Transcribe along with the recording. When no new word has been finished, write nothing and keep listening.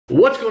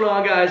What's going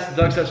on, guys?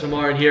 FaZe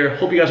Censor here.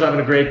 Hope you guys are having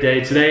a great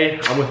day. Today,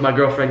 I'm with my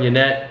girlfriend,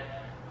 Yannette.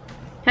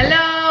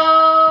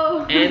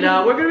 Hello! And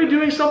we're gonna be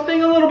doing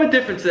something a little bit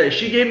different today.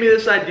 She gave me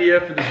this idea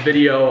for this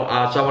video,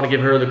 so I wanna give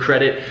her the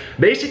credit.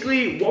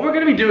 Basically, what we're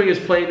gonna be doing is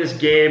playing this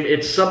game.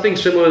 It's something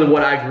similar to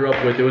what I grew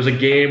up with. It was a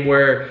game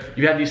where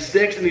you had these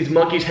sticks and these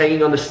monkeys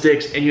hanging on the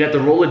sticks, and you had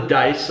to roll a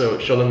dice. So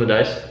show them the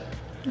dice.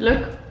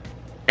 Look.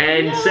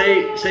 And no.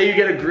 say you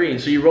get a green.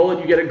 So you roll it,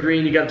 you get a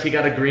green, you gotta take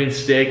out a green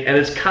stick. And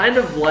it's kind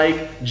of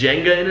like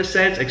Jenga in a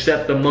sense,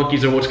 except the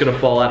monkeys are what's gonna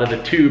fall out of the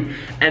tube.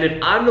 And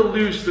if I'm to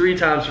lose 3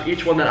 times for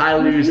each one that I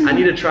lose, I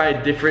need to try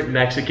a different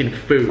Mexican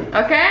food.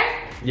 Okay?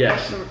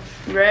 Yes.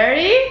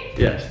 Ready?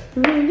 Yes.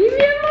 Ready,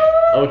 mi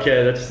amor?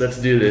 Okay,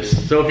 let's do this.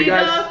 So if you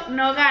guys... Si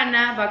no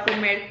gana, va a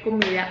comer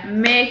comida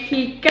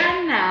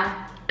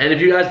mexicana. And if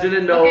you guys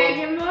didn't know... Okay,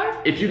 mi amor?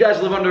 If you guys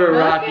live under a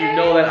rock, Okay. you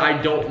know that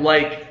I don't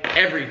like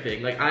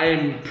everything. Like, I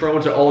am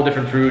prone to all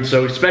different foods,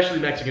 so especially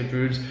Mexican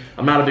foods.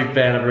 I'm not a big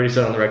fan, I've already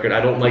said on the record, I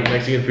don't like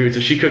Mexican food. So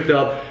she cooked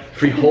up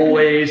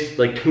frijoles,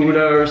 like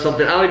tuna or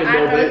something, I don't even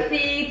know, but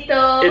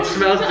it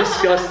smells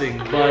disgusting,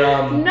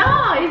 but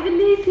No, it's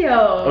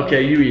delicious.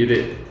 okay, you eat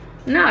it.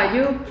 No,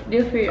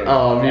 you first.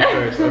 Oh, me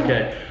first,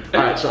 okay.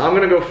 Alright, so I'm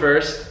gonna go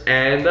first,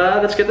 and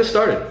let's get this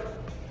started.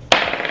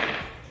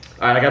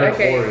 Alright, I got an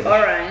orange.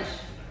 Orange.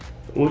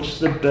 What's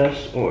the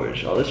best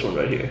orange? Oh, this one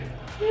right here.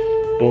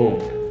 Boom.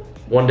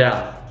 1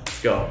 down.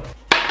 Let's go.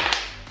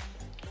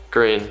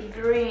 Green.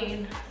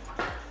 Green.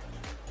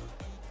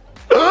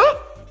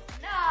 No.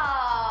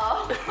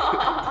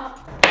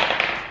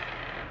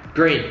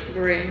 Green.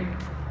 Green.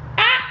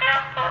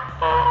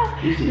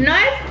 Easy. No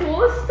es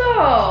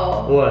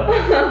justo. What?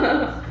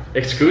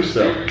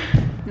 Excuso.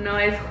 No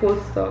es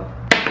justo.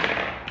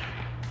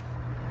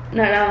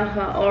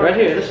 Naranja. Orange. Right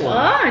here, this one.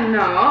 Oh,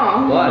 no.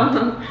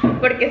 Why?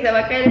 Porque se va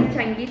a caer el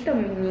changuito,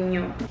 mi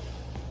niño.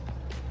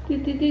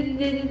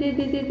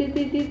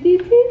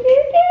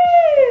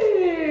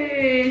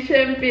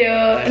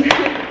 Champion.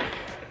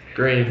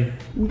 Green.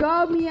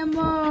 Go, mi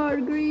amor,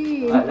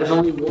 green. There's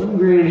only one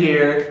green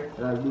here.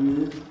 And I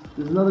lose.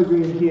 There's another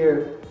green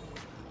here.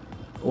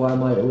 Or I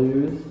might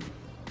lose.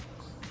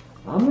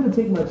 I'm gonna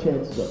take my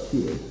chances up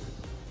here.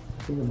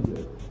 I think I'm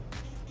good.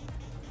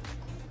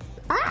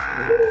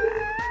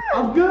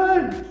 I'm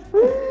good!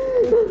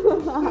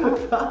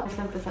 Vas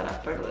a empezar a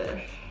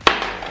perder.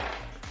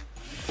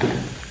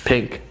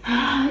 Pink.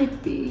 Ay,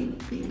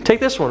 pink. Take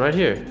this one right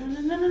here.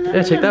 No,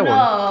 Yeah, take that one.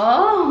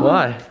 No.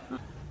 Why?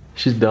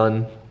 She's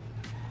done.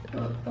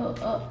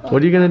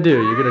 What are you gonna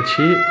do? You're gonna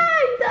cheat?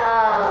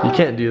 No. You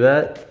can't do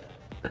that.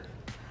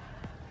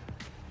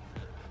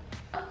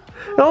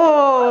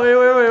 Oh, wait.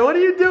 What are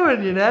you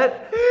doing,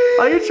 Yannette?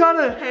 Are you trying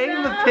to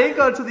hang the pink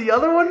onto the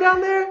other one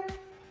down there?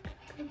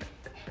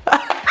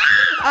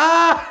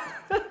 Ah!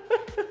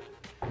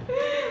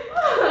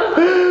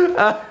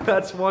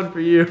 That's one for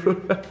you.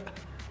 What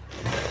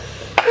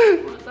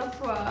the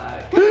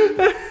fuck?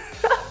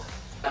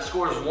 That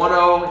score is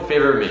 1-0 in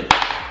favor of me.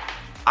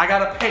 I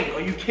got a pink.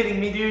 Are you kidding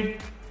me, dude?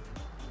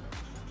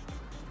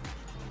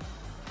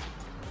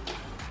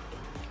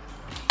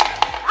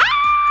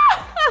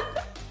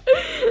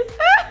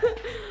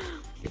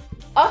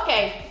 Ok,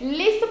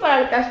 ¿listo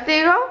para el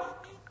castigo?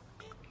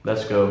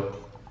 Let's go.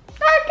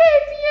 Ok,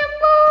 mi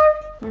amor.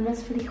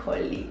 Unos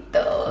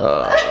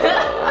frijolitos.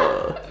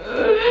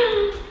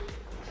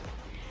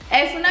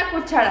 Es una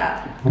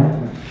cucharada.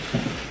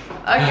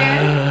 Ok.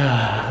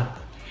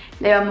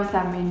 Le vamos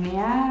a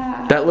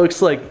menear. That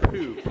looks like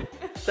poop.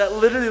 That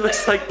literally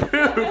looks like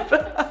poop.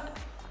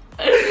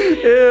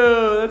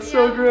 Ew, that's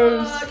so Mi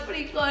gross. amor,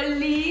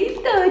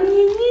 frijolito.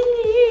 Ñi, ñi,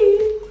 ñi.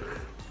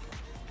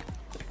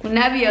 Un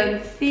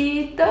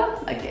avioncito.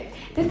 Ok.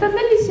 Están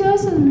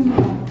deliciosos, mi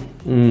amor.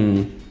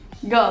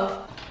 Go.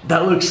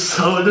 That looks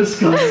so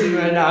disgusting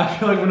right now. I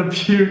feel like I'm gonna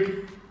puke.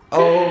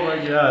 Oh my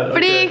god.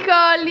 Okay.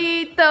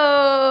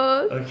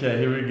 Frijolitos. Okay,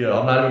 here we go.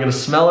 I'm not even gonna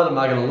smell it. I'm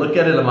not gonna look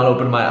at it. I'm not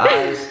opening my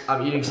eyes.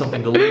 I'm eating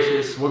something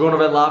delicious. We're going to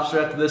Red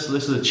Lobster after this, so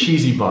this is a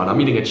cheesy bun. I'm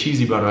eating a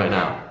cheesy bun right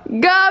now.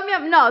 Go, mi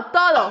amor. No,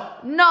 todo.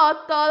 No,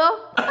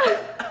 todo.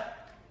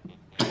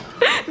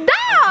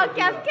 ¡No!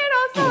 ¡Qué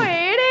asqueroso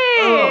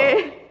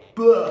eres!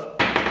 Oh.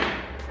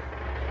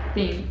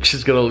 Pink.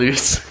 She's gonna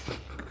lose.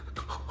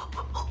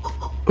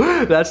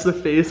 That's the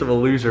face of a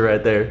loser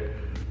right there.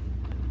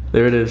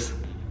 There it is.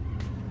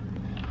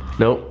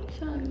 Nope.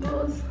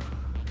 Changos.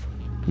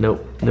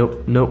 Nope.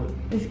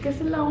 Es que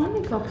esa es la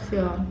única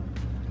opción.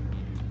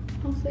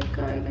 No se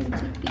caigan,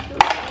 chiquitos.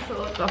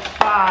 What the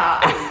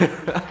fuck?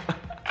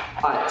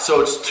 Alright,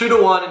 so it's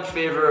 2-1 in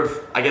favor of,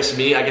 I guess,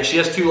 me. I guess she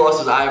has 2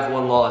 losses, I have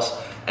 1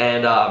 loss.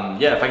 And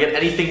yeah, if I get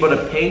anything but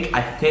a pink,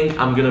 I think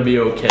I'm gonna be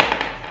okay.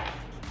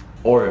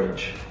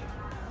 Orange.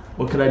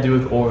 What can I do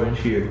with orange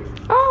here?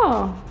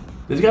 Oh.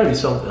 There's gotta be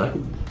something I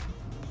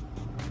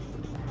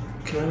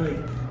can I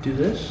like do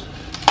this?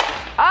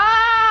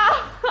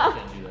 Ah! I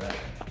can't do that.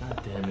 God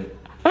damn it.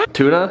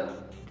 Tuna?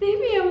 Sí,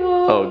 mi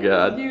amor. Oh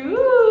god.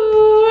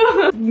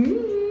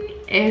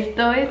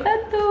 Esto es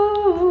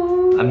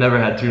atún. I've never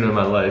had tuna in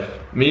my life.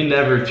 Me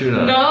never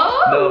tuna. No?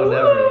 No,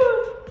 never.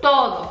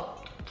 todo.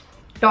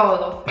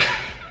 Todo.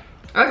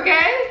 ¿Ok?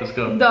 Let's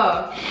go.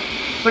 Todo.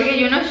 Porque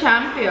yo no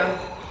champion.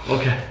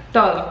 Okay.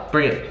 Todo.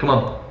 Bring it. Come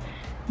on.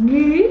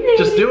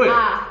 Just do it.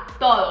 Ah,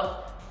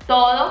 todo.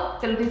 Todo.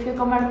 Te lo tienes que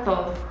comer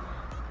todo.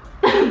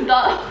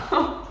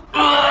 Todo.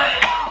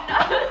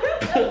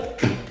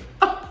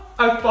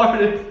 I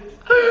farted.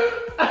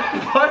 I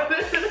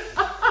farted.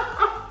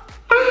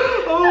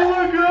 Oh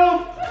my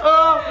god.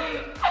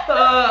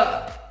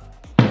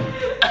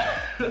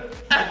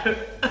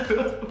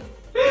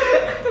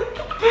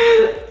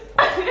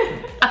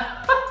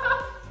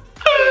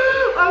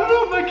 I don't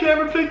know if my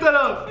camera picked that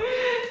up.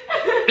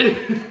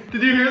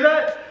 Did you hear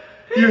that?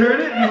 You heard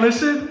it? You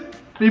listened?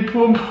 Me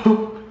boom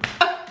boom.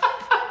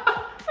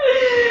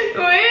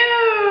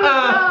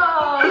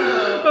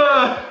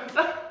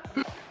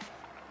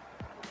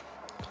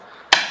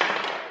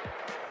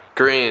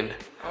 Green.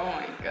 Oh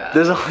my god.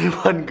 There's only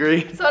one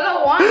green.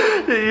 Solo one.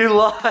 You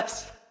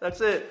lost. That's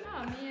it.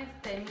 No, mi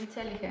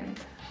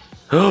inteligente.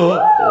 Oh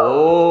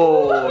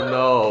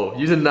no.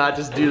 You did not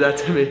just do that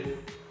to me.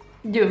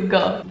 You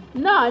go.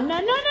 No,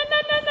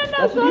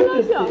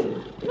 solo yo.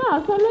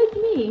 No, solo it's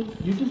me.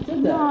 You just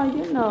did that. No,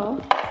 you know.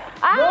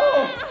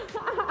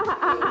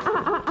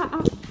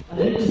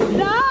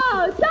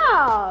 No,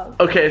 stop.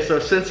 Okay, so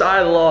since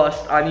I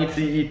lost, I need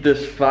to eat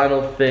this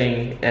final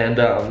thing. And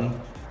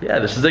yeah,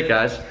 this is it,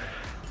 guys.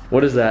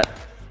 What is that?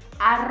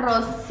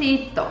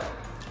 Arrocito.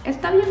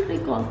 Está bien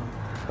rico.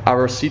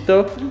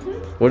 Arrocito?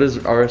 What is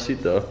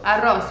arrocito?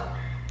 Arroz.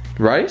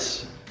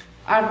 Rice?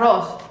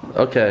 Arroz.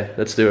 Okay,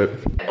 let's do it.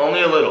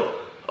 Only a little.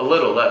 A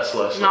little, less.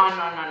 No.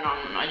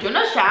 Yo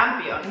no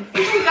champion.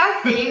 Es un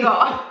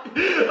castigo.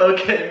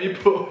 Okay, mi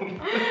boom.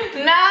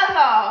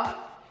 Nada.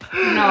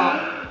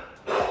 No.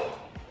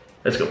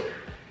 Let's go.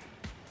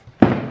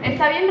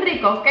 Está bien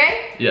rico, ¿ok?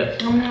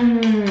 Yes.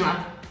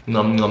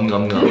 Nom nom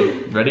nom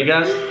nom. Ready,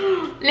 guys?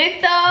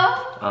 ¿Listo?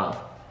 Ah.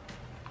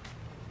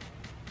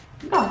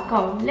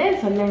 Go.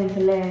 Lento.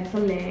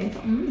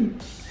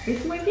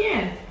 Es muy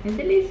bien. Es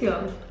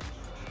delicioso.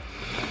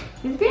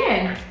 Es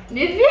bien.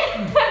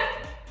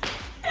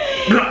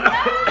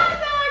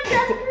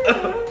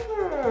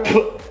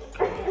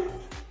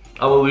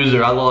 I'm a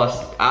loser. I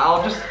lost.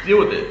 I'll just deal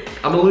with it.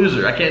 I'm a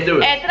loser. I can't do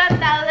it. He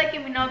tratado de que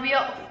mi novio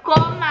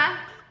coma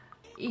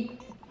y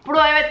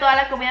pruebe toda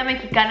la comida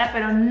mexicana,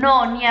 pero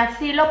no, ni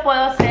así lo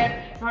puedo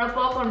hacer. No lo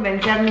puedo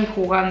convencer ni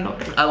jugando.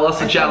 I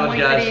lost the challenge,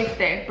 muy guys.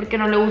 Triste porque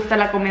no le gusta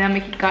la comida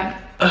mexicana.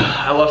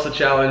 I lost the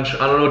challenge.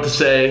 I don't know what to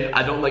say.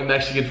 I don't like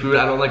Mexican food.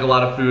 I don't like a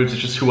lot of foods. It's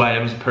just who I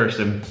am as a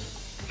person.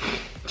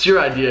 It's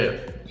your idea.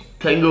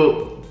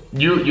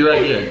 Your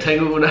idea.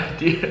 Tengo una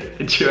idea.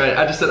 It's your idea.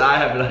 I just said I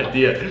have an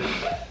idea.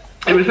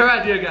 It was her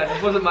idea, guys.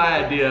 This wasn't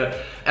my idea.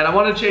 And I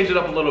wanted to change it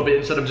up a little bit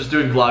instead of just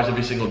doing vlogs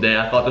every single day.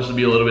 I thought this would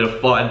be a little bit of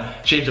fun.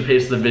 Change the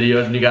pace of the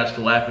videos and you guys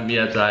can laugh at me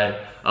as I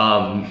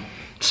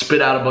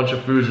spit out a bunch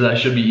of foods that I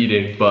should be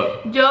eating,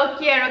 but... Yo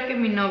quiero que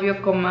mi novio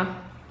coma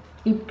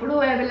y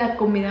pruebe la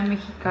comida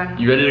mexicana.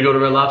 You ready to go to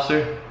Red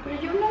Lobster? Pero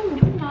yo no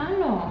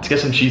malo. Let's get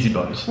some cheesy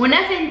buns.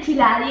 Unas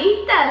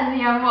enchiladitas,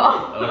 mi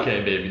amor. Okay,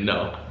 baby,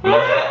 no.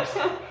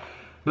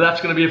 But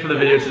that's gonna be it for the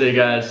video today,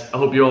 guys. I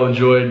hope you all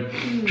enjoyed.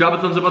 Drop a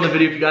thumbs up on the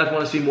video if you guys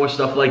want to see more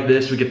stuff like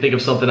this. We can think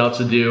of something else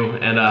to do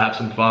and have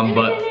some fun.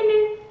 But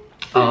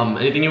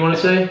anything you want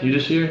to say? You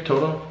just here,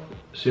 Toto?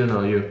 See or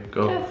no? You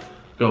go. Yes.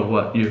 Go.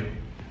 What? You?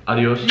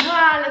 Adios.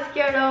 Los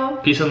quiero.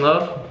 Peace and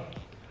love.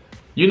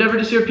 You never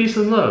just hear peace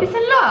and love. Peace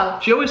and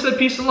love. She always said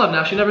peace and love.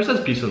 Now she never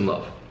says peace and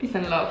love. Peace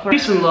and love.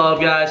 Peace and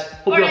love, guys.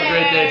 Hope you have a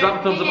great day.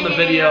 Drop a thumbs up on the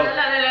video.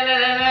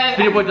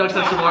 Video boy Doug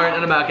Censor,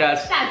 and I'm out,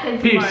 guys.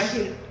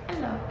 Peace.